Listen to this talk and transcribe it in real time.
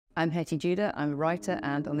I'm Hettie Judah, I'm a writer,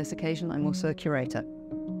 and on this occasion I'm also a curator.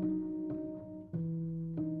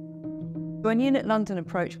 When Unit London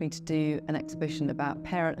approached me to do an exhibition about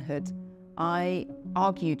parenthood, I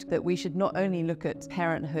argued that we should not only look at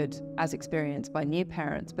parenthood as experienced by new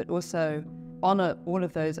parents, but also honour all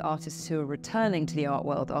of those artists who are returning to the art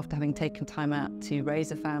world after having taken time out to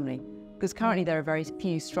raise a family, because currently there are very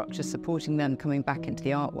few structures supporting them coming back into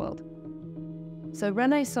the art world. So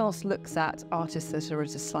Re-Naissance looks at artists that are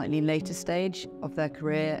at a slightly later stage of their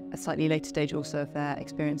career, a slightly later stage also of their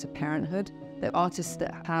experience of parenthood. They're artists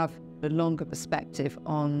that have a longer perspective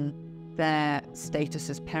on their status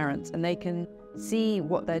as parents, and they can see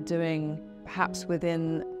what they're doing perhaps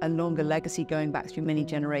within a longer legacy going back through many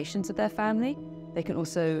generations of their family. They can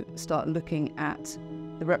also start looking at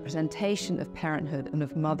the representation of parenthood and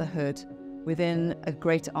of motherhood within a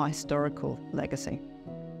greater historical legacy.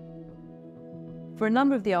 For a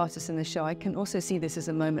number of the artists in the show, I can also see this as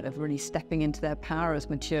a moment of really stepping into their power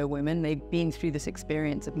as mature women. They've been through this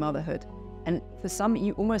experience of motherhood. And for some,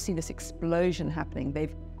 you almost see this explosion happening.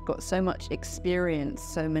 They've got so much experience,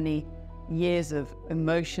 so many years of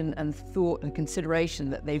emotion and thought and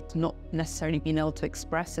consideration that they've not necessarily been able to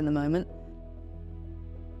express in the moment.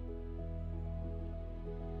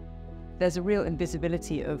 There's a real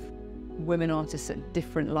invisibility of women artists at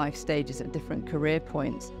different life stages, at different career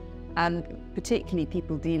points, and particularly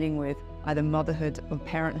people dealing with either motherhood or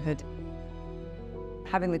parenthood.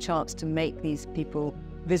 Having the chance to make these people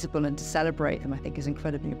visible and to celebrate them, I think, is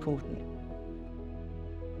incredibly important.